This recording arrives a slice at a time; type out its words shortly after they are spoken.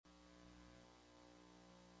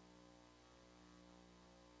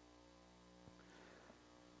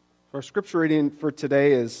Our scripture reading for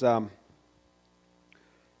today is,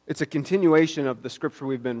 it's a continuation of the scripture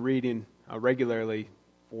we've been reading regularly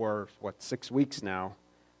for, 6 weeks now.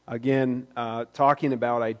 Again, talking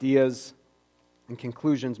about ideas and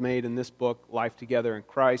conclusions made in this book, Life Together in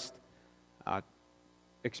Christ,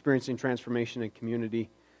 Experiencing Transformation in Community.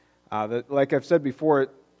 Like I've said before,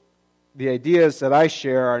 the ideas that I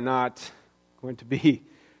share are not going to be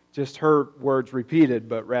just her words repeated,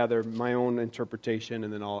 but rather my own interpretation,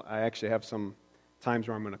 and then I actually have some times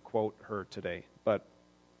where I'm going to quote her today. But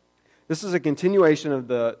this is a continuation of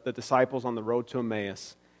the disciples on the road to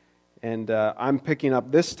Emmaus, and I'm picking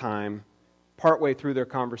up this time partway through their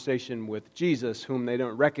conversation with Jesus, whom they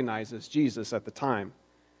don't recognize as Jesus at the time.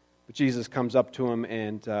 But Jesus comes up to him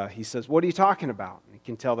and he says, "What are you talking about?" And you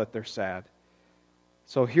can tell that they're sad.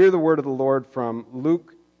 So hear the word of the Lord from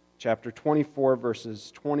Luke chapter 24,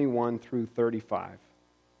 verses 21 through 35.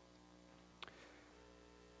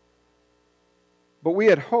 "But we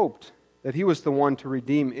had hoped that he was the one to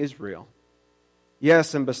redeem Israel.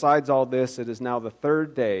 Yes, and besides all this, it is now the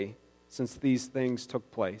third day since these things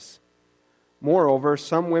took place. Moreover,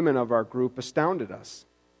 some women of our group astounded us.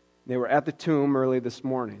 They were at the tomb early this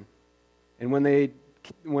morning, and when they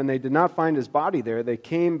did not find his body there, they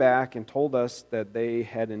came back and told us that they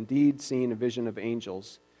had indeed seen a vision of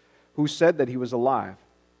angels, who said that he was alive.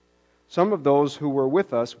 Some of those who were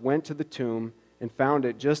with us went to the tomb and found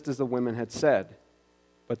it just as the women had said,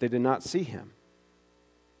 but they did not see him.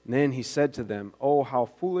 And then he said to them, 'Oh, how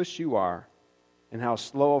foolish you are, and how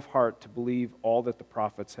slow of heart to believe all that the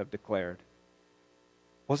prophets have declared.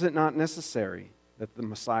 Was it not necessary that the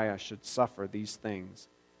Messiah should suffer these things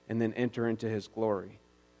and then enter into his glory?'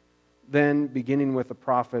 Then, beginning with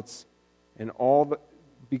Moses and all the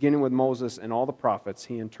prophets,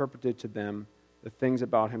 he interpreted to them the things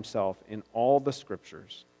about himself in all the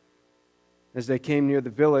scriptures. As they came near the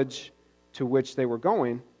village to which they were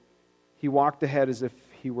going, he walked ahead as if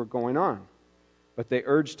he were going on. But they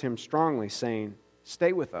urged him strongly, saying,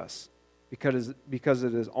 'Stay with us, because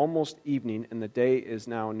it is almost evening, and the day is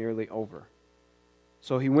now nearly over.'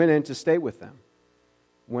 So he went in to stay with them.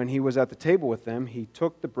 When he was at the table with them, he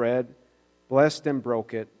took the bread, blessed and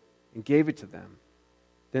broke it, and gave it to them.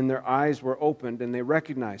 Then their eyes were opened, and they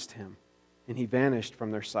recognized him, and he vanished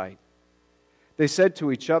from their sight. They said to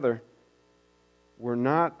each other, 'Were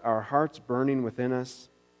not our hearts burning within us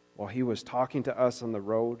while he was talking to us on the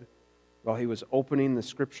road, while he was opening the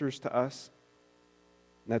scriptures to us?'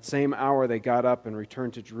 In that same hour they got up and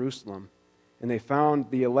returned to Jerusalem, and they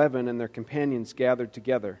found the 11 and their companions gathered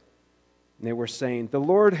together. And they were saying, 'The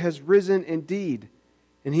Lord has risen indeed,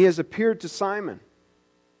 and he has appeared to Simon.'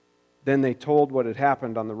 Then they told what had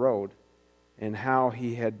happened on the road, and how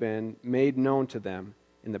he had been made known to them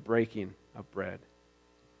in the breaking of bread."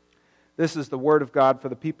 This is the word of God for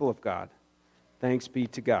the people of God. Thanks be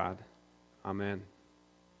to God. Amen.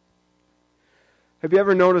 Have you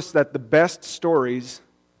ever noticed that the best stories,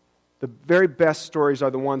 the very best stories, are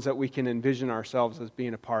the ones that we can envision ourselves as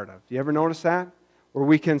being a part of? Do you ever notice that? Where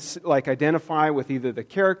we can identify with either the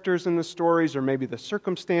characters in the stories or maybe the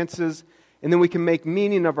circumstances, and then we can make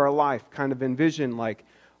meaning of our life, kind of envision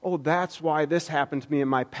oh, that's why this happened to me in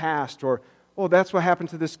my past, or oh, that's what happened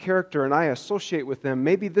to this character, and I associate with them.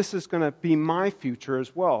 Maybe this is going to be my future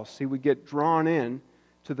as well. See, we get drawn in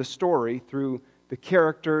to the story through the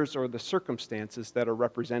characters or the circumstances that are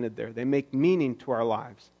represented there. They make meaning to our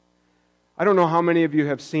lives. I don't know how many of you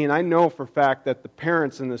have seen, I know for a fact that the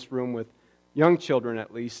parents in this room with young children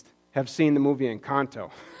at least have seen the movie Encanto.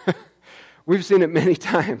 We've seen it many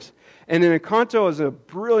times. And Encanto is a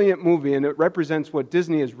brilliant movie, and it represents what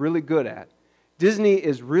Disney is really good at. Disney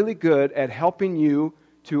is really good at helping you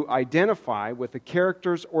to identify with the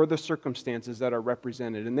characters or the circumstances that are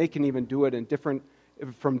represented. And they can even do it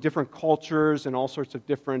from different cultures and all sorts of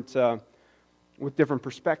with different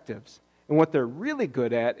perspectives. And what they're really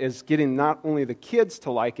good at is getting not only the kids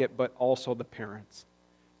to like it, but also the parents.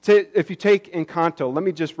 If you take Encanto, let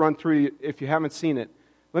me just run through, if you haven't seen it,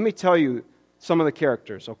 let me tell you some of the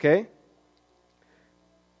characters, okay?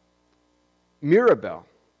 Mirabel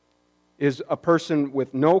is a person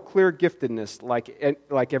with no clear giftedness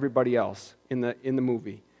like everybody else in the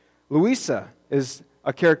movie. Luisa is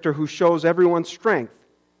a character who shows everyone's strength,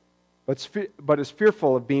 but is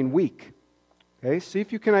fearful of being weak. Okay, see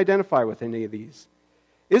if you can identify with any of these.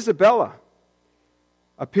 Isabella,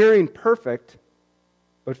 appearing perfect,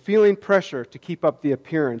 but feeling pressure to keep up the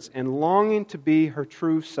appearance and longing to be her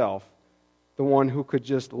true self, the one who could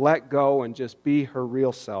just let go and just be her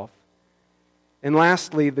real self. And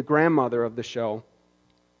lastly, the grandmother of the show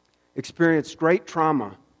experienced great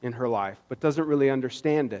trauma in her life, but doesn't really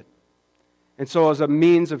understand it. And so as a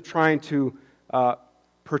means of trying to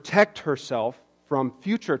protect herself from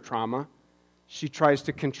future trauma, she tries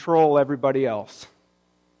to control everybody else.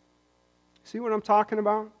 See what I'm talking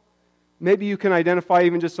about? Maybe you can identify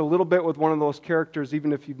even just a little bit with one of those characters,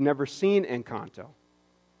 even if you've never seen Encanto.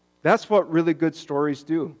 That's what really good stories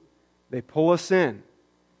do. They pull us in.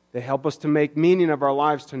 They help us to make meaning of our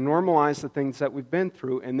lives, to normalize the things that we've been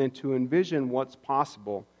through, and then to envision what's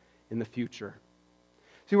possible in the future.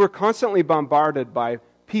 See, we're constantly bombarded by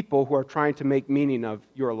people who are trying to make meaning of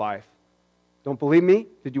your life. Don't believe me?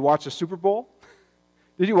 Did you watch the Super Bowl?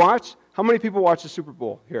 Did you watch? How many people watch the Super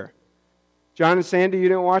Bowl here? John and Sandy, you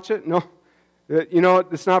didn't watch it? No? You know,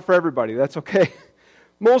 it's not for everybody. That's okay.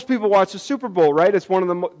 Most people watch the Super Bowl, right? It's one of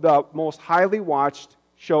the most highly watched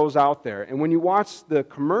shows out there. And when you watch the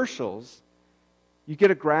commercials, you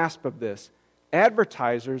get a grasp of this.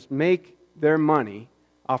 Advertisers make their money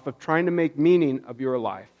off of trying to make meaning of your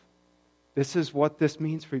life. This is what this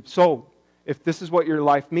means for you. So, if this is what your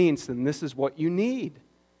life means, then this is what you need.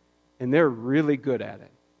 And they're really good at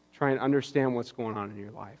it, trying to understand what's going on in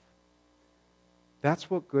your life. That's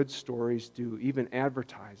what good stories do, even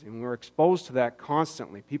advertising. We're exposed to that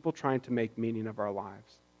constantly, people trying to make meaning of our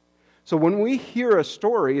lives. So when we hear a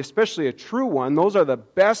story, especially a true one, those are the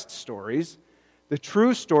best stories, the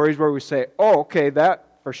true stories where we say, oh, okay,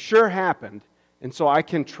 that for sure happened, and so I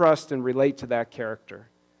can trust and relate to that character.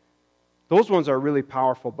 Those ones are really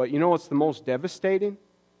powerful, but you know what's the most devastating?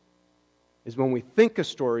 Is when we think a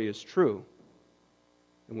story is true,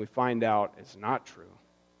 and we find out it's not true.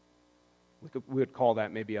 We would call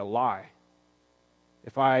that maybe a lie.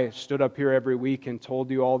 If I stood up here every week and told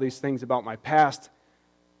you all these things about my past,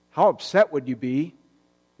 how upset would you be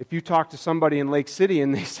if you talked to somebody in Lake City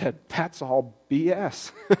and they said, that's all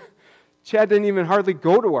BS. Chad didn't even hardly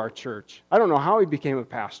go to our church. I don't know how he became a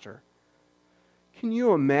pastor. Can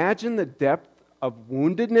you imagine the depth of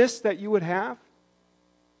woundedness that you would have?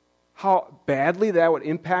 How badly that would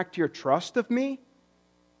impact your trust of me?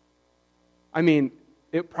 I mean,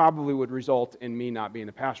 it probably would result in me not being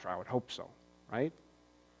a pastor. I would hope so, right?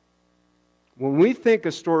 When we think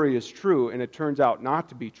a story is true and it turns out not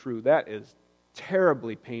to be true, that is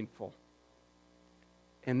terribly painful.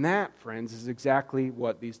 And that, friends, is exactly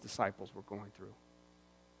what these disciples were going through.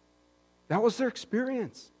 That was their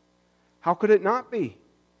experience. How could it not be?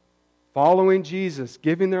 Following Jesus,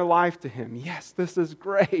 giving their life to Him. Yes, this is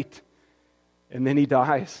great. And then He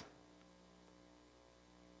dies.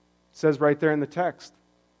 It says right there in the text,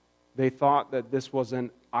 they thought that this was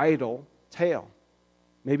an idle tale.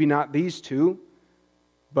 Maybe not these two,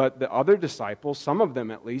 but the other disciples, some of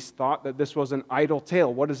them at least, thought that this was an idle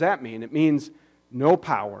tale. What does that mean? It means no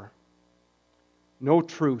power, no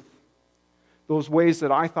truth. Those ways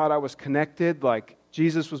that I thought I was connected, like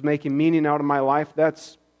Jesus was making meaning out of my life,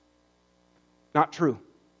 that's not true.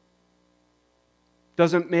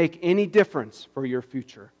 Doesn't make any difference for your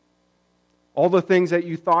future. All the things that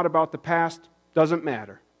you thought about the past doesn't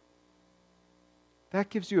matter. That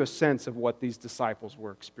gives you a sense of what these disciples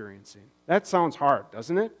were experiencing. That sounds hard,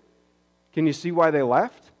 doesn't it? Can you see why they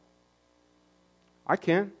left? I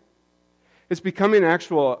can. It's becoming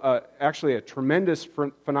actually a tremendous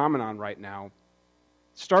phenomenon right now.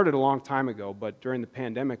 It started a long time ago, but during the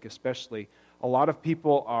pandemic especially, a lot of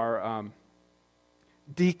people are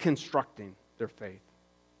deconstructing their faith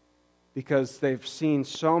because they've seen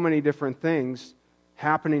so many different things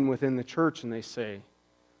happening within the church, and they say,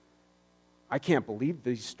 I can't believe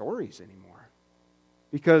these stories anymore.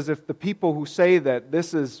 Because if the people who say that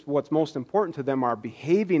this is what's most important to them are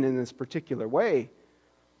behaving in this particular way,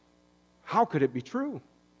 how could it be true?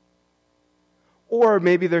 Or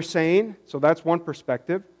maybe they're saying, so that's one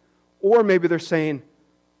perspective, or maybe they're saying,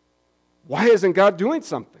 why isn't God doing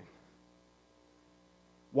something?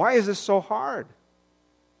 Why is this so hard?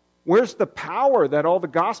 Where's the power that all the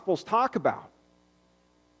Gospels talk about?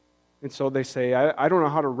 And so they say, I don't know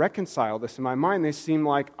how to reconcile this. In my mind, they seem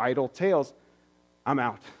like idle tales. I'm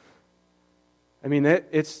out. I mean,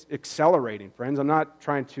 it's accelerating, friends. I'm not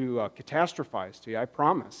trying to catastrophize to you, I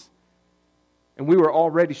promise. And we were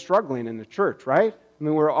already struggling in the church, right? I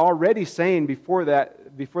mean, we were already saying before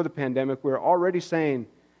the pandemic, we were already saying,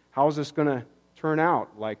 how is this going to turn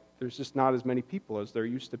out? Like, there's just not as many people as there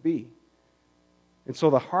used to be. And so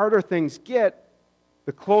the harder things get,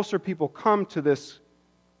 the closer people come to this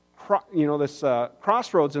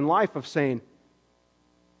crossroads in life of saying,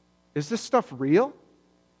 is this stuff real?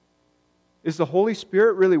 Is the Holy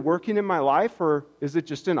Spirit really working in my life, or is it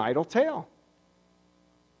just an idle tale?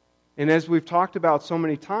 And as we've talked about so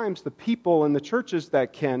many times, the people in the churches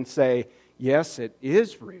that can say, yes, it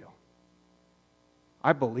is real.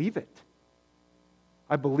 I believe it.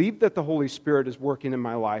 I believe that the Holy Spirit is working in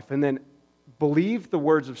my life, and then believe the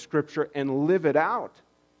words of Scripture and live it out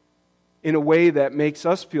in a way that makes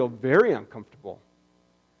us feel very uncomfortable,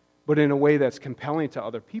 but in a way that's compelling to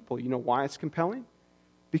other people. You know why it's compelling?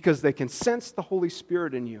 Because they can sense the Holy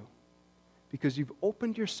Spirit in you. Because you've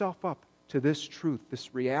opened yourself up to this truth,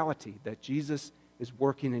 this reality that Jesus is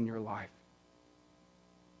working in your life.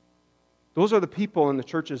 Those are the people in the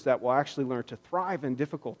churches that will actually learn to thrive in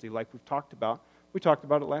difficulty, like we've talked about. We talked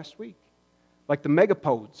about it last week. Like the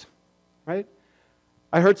megapodes, right?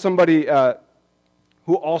 I heard somebody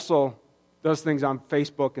who also does things on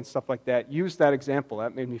Facebook and stuff like that use that example.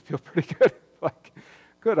 That made me feel pretty good. Like,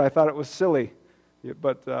 good, I thought it was silly,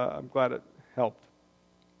 but I'm glad it helped.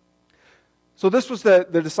 So this was the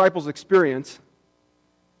disciples' experience.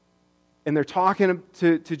 And they're talking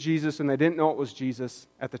to Jesus, and they didn't know it was Jesus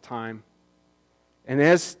at the time. And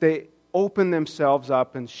as they open themselves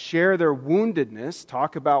up and share their woundedness,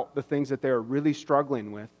 talk about the things that they're really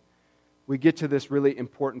struggling with, we get to this really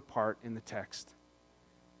important part in the text.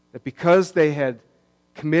 That because they had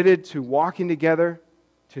committed to walking together,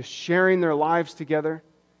 to sharing their lives together,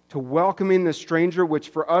 to welcoming the stranger, which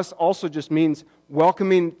for us also just means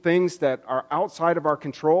welcoming things that are outside of our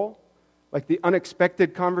control, like the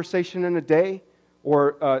unexpected conversation in a day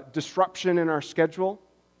or disruption in our schedule.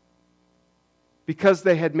 Because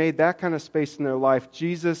they had made that kind of space in their life,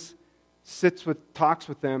 Jesus talks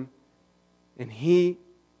with them, and he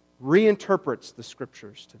reinterprets the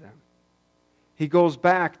Scriptures to them. He goes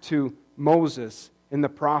back to Moses and the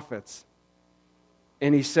prophets,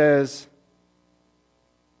 and he says,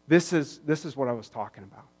 This is what I was talking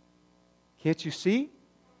about. Can't you see?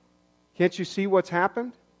 Can't you see what's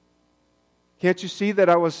happened? Can't you see that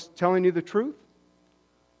I was telling you the truth?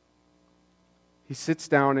 He sits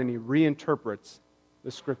down and he reinterprets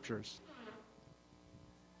the Scriptures.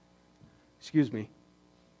 Excuse me.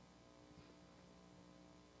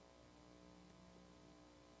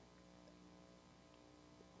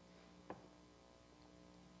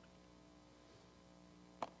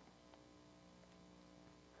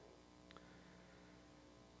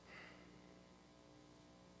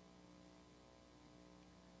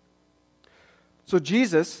 So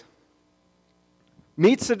Jesus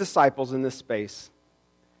meets the disciples in this space.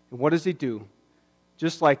 And what does he do?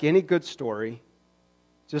 Just like any good story,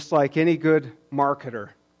 just like any good marketer,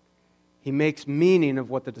 he makes meaning of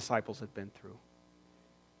what the disciples had been through.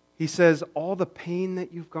 He says, all the pain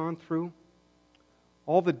that you've gone through,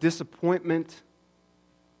 all the disappointment,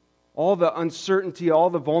 all the uncertainty, all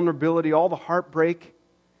the vulnerability, all the heartbreak,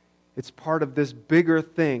 it's part of this bigger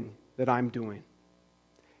thing that I'm doing.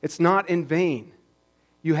 It's not in vain.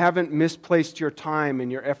 You haven't misplaced your time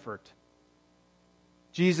and your effort.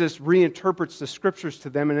 Jesus reinterprets the Scriptures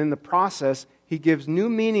to them, and in the process, he gives new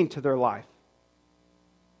meaning to their life.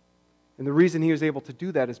 And the reason he was able to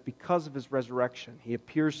do that is because of his resurrection. He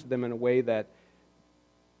appears to them in a way that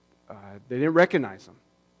they didn't recognize him.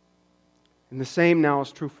 And the same now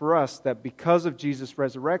is true for us, that because of Jesus'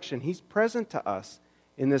 resurrection, he's present to us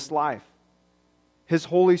in this life. His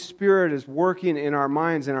Holy Spirit is working in our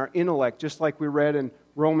minds and our intellect, just like we read in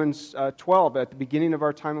Romans 12 at the beginning of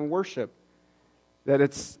our time of worship. That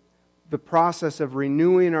it's the process of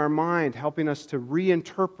renewing our mind, helping us to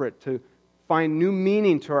reinterpret, to find new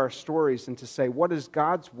meaning to our stories, and to say, what is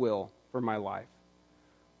God's will for my life?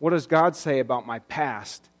 What does God say about my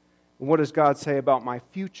past? And what does God say about my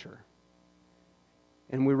future?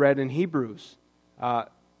 And we read in Hebrews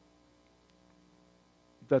that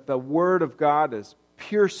the Word of God is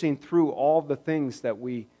piercing through all the things that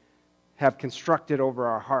we have constructed over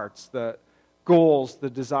our hearts, the goals, the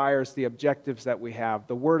desires, the objectives that we have.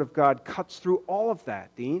 The Word of God cuts through all of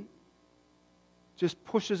that, Dean. Just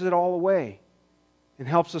pushes it all away and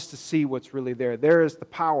helps us to see what's really there. There is the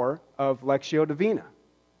power of Lectio Divina.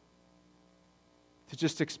 To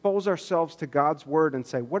just expose ourselves to God's Word and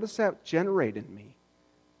say, what does that generate in me?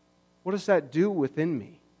 What does that do within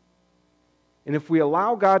me? And if we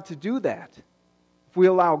allow God to do that, if we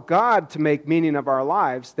allow God to make meaning of our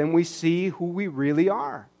lives, then we see who we really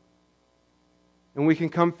are. And we can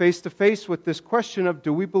come face to face with this question of,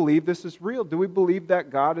 do we believe this is real? Do we believe that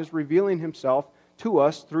God is revealing himself to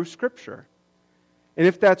us through Scripture? And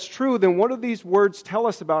if that's true, then what do these words tell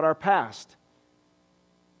us about our past?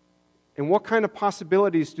 And what kind of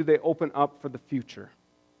possibilities do they open up for the future?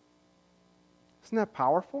 Isn't that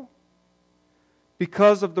powerful?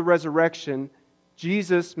 Because of the resurrection,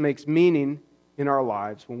 Jesus makes meaning in our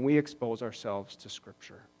lives when we expose ourselves to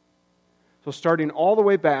Scripture. So starting all the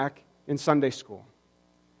way back in Sunday school,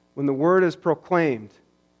 when the Word is proclaimed,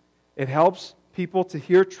 it helps people to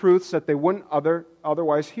hear truths that they wouldn't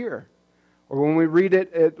otherwise hear. or when we read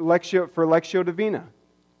it at Lectio Divina,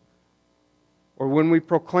 or when we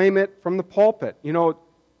proclaim it from the pulpit. You know,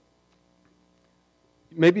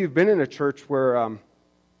 maybe you've been in a church where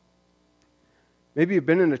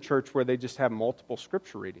they just have multiple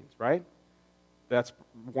scripture readings, right? That's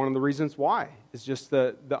one of the reasons why. It's just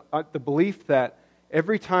the belief that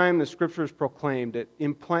every time the scripture is proclaimed, it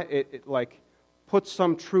like puts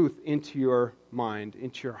some truth into your mind,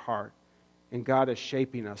 into your heart, and God is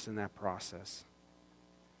shaping us in that process.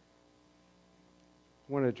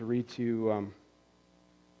 I wanted to read to you.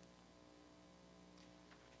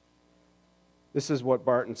 This is what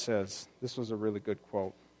Barton says. This was a really good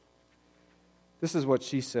quote. This is what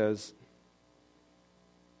she says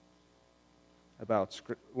about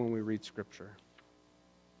when we read Scripture.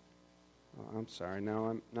 Oh, I'm sorry.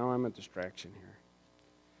 Now I'm a distraction here.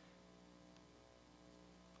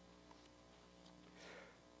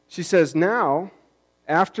 She says, now,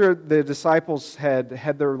 after the disciples had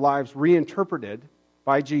their lives reinterpreted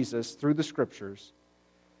by Jesus through the Scriptures,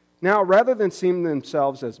 now, rather than seeing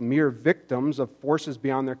themselves as mere victims of forces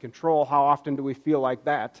beyond their control, how often do we feel like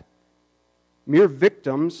that? Mere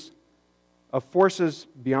victims of forces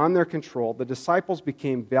beyond their control, the disciples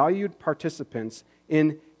became valued participants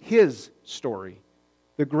in His story,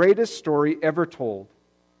 the greatest story ever told.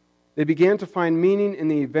 They began to find meaning in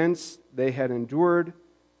the events they had endured,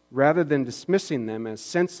 rather than dismissing them as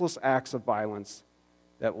senseless acts of violence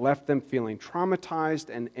that left them feeling traumatized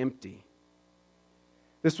and empty.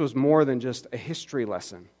 This was more than just a history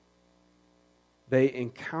lesson. They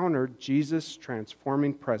encountered Jesus'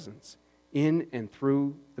 transforming presence in and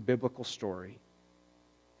through the biblical story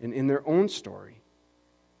and in their own story,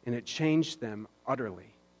 and it changed them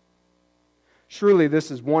utterly. Surely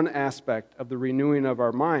this is one aspect of the renewing of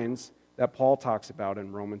our minds that Paul talks about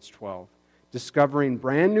in Romans 12, discovering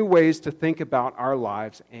brand new ways to think about our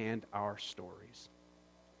lives and our stories.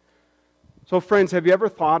 So friends, have you ever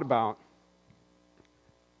thought about,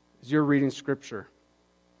 as you're reading Scripture,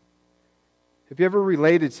 have you ever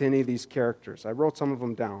related to any of these characters? I wrote some of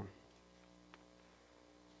them down.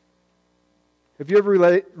 Have you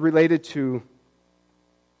ever related to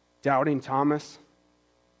doubting Thomas?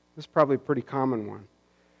 This is probably a pretty common one.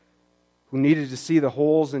 Who needed to see the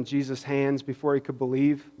holes in Jesus' hands before he could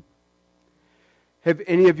believe? Have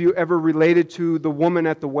any of you ever related to the woman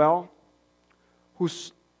at the well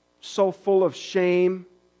who's so full of shame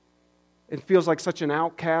and feels like such an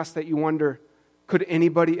outcast that you wonder, could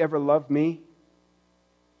anybody ever love me?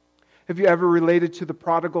 Have you ever related to the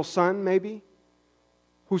prodigal son, maybe,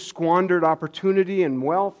 who squandered opportunity and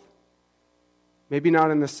wealth? Maybe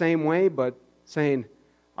not in the same way, but saying,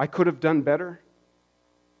 I could have done better.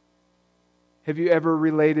 Have you ever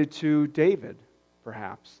related to David,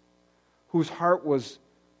 perhaps, whose heart was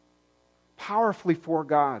powerfully for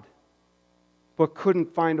God, but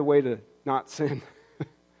couldn't find a way to not sin?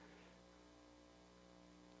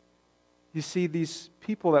 You see, these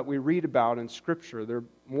people that we read about in Scripture, they're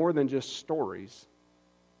more than just stories.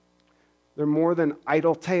 They're more than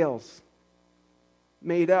idle tales,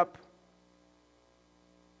 made up.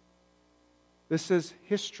 This is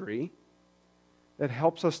history that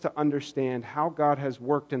helps us to understand how God has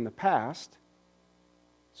worked in the past,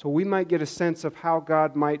 so we might get a sense of how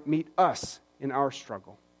God might meet us in our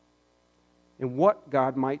struggle and what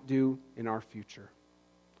God might do in our future.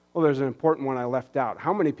 Well, there's an important one I left out.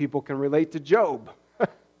 How many people can relate to Job?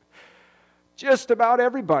 Just about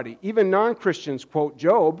everybody. Even non-Christians quote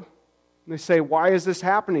Job. And they say, why is this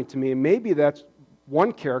happening to me? And maybe that's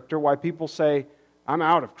one character why people say, I'm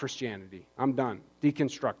out of Christianity. I'm done.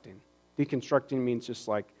 Deconstructing. Deconstructing means just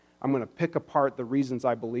like, I'm going to pick apart the reasons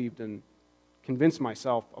I believed and convince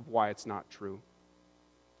myself of why it's not true.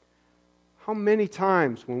 How many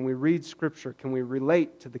times when we read Scripture can we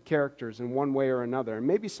relate to the characters in one way or another? And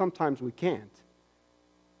maybe sometimes we can't.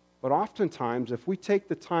 But oftentimes, if we take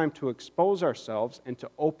the time to expose ourselves and to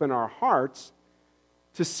open our hearts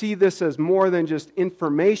to see this as more than just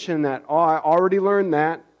information that, oh, I already learned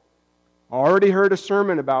that, I already heard a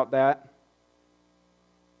sermon about that,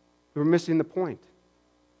 we're missing the point.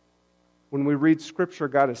 When we read Scripture,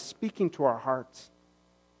 God is speaking to our hearts,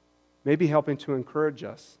 maybe helping to encourage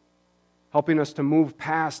us, helping us to move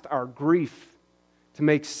past our grief, to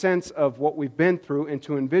make sense of what we've been through and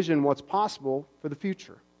to envision what's possible for the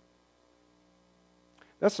future.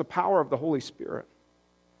 That's the power of the Holy Spirit.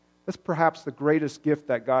 That's perhaps the greatest gift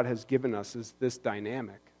that God has given us, is this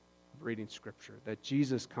dynamic of reading Scripture, that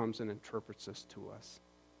Jesus comes and interprets this to us.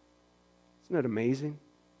 Isn't it amazing?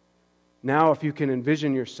 Now, if you can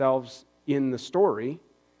envision yourselves in the story,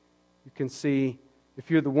 you can see, if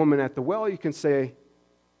you're the woman at the well, you can say,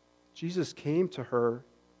 Jesus came to her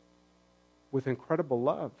with incredible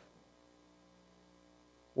love.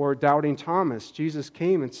 Or doubting Thomas, Jesus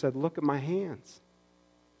came and said, "Look at my hands."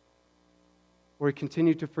 Or he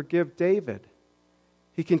continued to forgive David.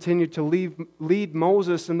 He continued to lead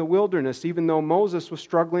Moses in the wilderness, even though Moses was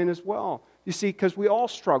struggling as well. You see, because we all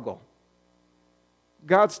struggle.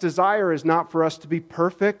 God's desire is not for us to be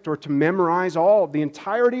perfect or to memorize the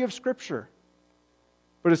entirety of Scripture,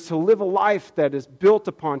 but it's to live a life that is built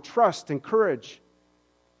upon trust and courage,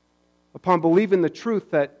 upon believing the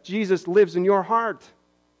truth that Jesus lives in your heart.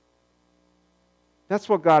 That's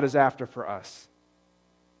what God is after for us,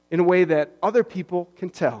 in a way that other people can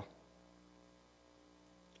tell.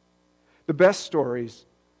 The best stories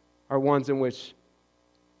are ones in which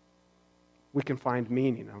we can find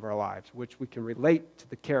meaning of our lives, which we can relate to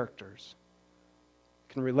the characters,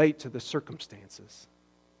 can relate to the circumstances.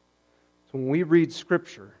 So when we read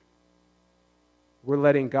Scripture, we're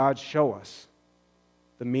letting God show us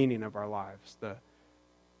the meaning of our lives, the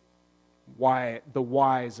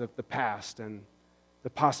whys of the past and the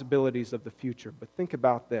possibilities of the future. But think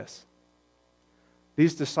about this.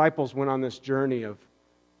 These disciples went on this journey of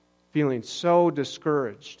feeling so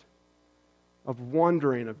discouraged, of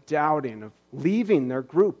wondering, of doubting, of leaving their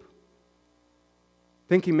group,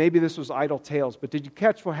 thinking maybe this was idle tales. But did you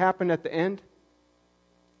catch what happened at the end?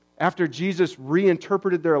 After Jesus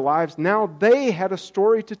reinterpreted their lives, now they had a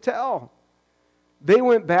story to tell. They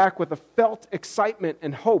went back with a felt excitement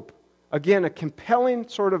and hope. Again, a compelling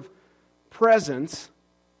sort of presence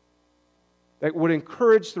that would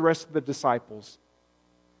encourage the rest of the disciples.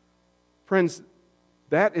 Friends,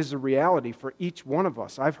 that is a reality for each one of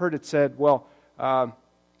us. I've heard it said, well,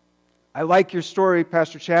 I like your story,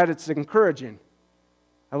 Pastor Chad. It's encouraging.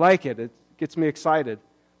 I like it. It gets me excited.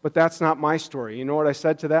 But that's not my story. You know what I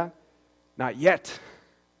said to that? Not yet.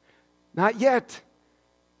 Not yet.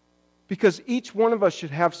 Because each one of us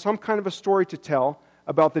should have some kind of a story to tell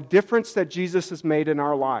about the difference that Jesus has made in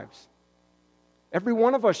our lives. Every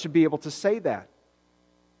one of us should be able to say that.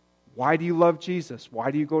 Why do you love Jesus?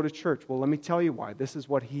 Why do you go to church? Well, let me tell you why. This is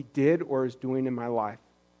what He did or is doing in my life.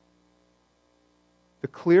 The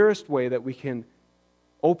clearest way that we can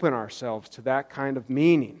open ourselves to that kind of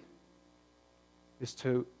meaning is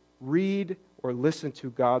to read or listen to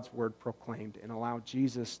God's Word proclaimed and allow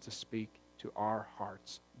Jesus to speak to our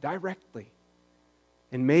hearts directly.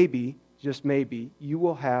 And maybe, just maybe, you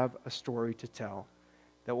will have a story to tell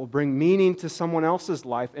that will bring meaning to someone else's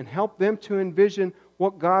life and help them to envision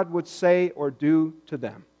what God would say or do to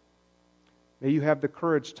them. May you have the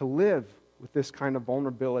courage to live with this kind of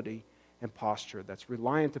vulnerability and posture that's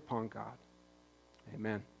reliant upon God.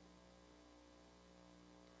 Amen.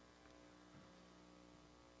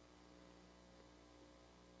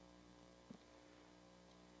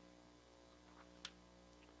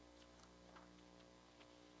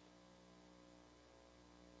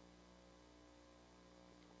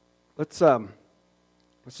 Let's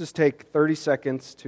just take 30 seconds to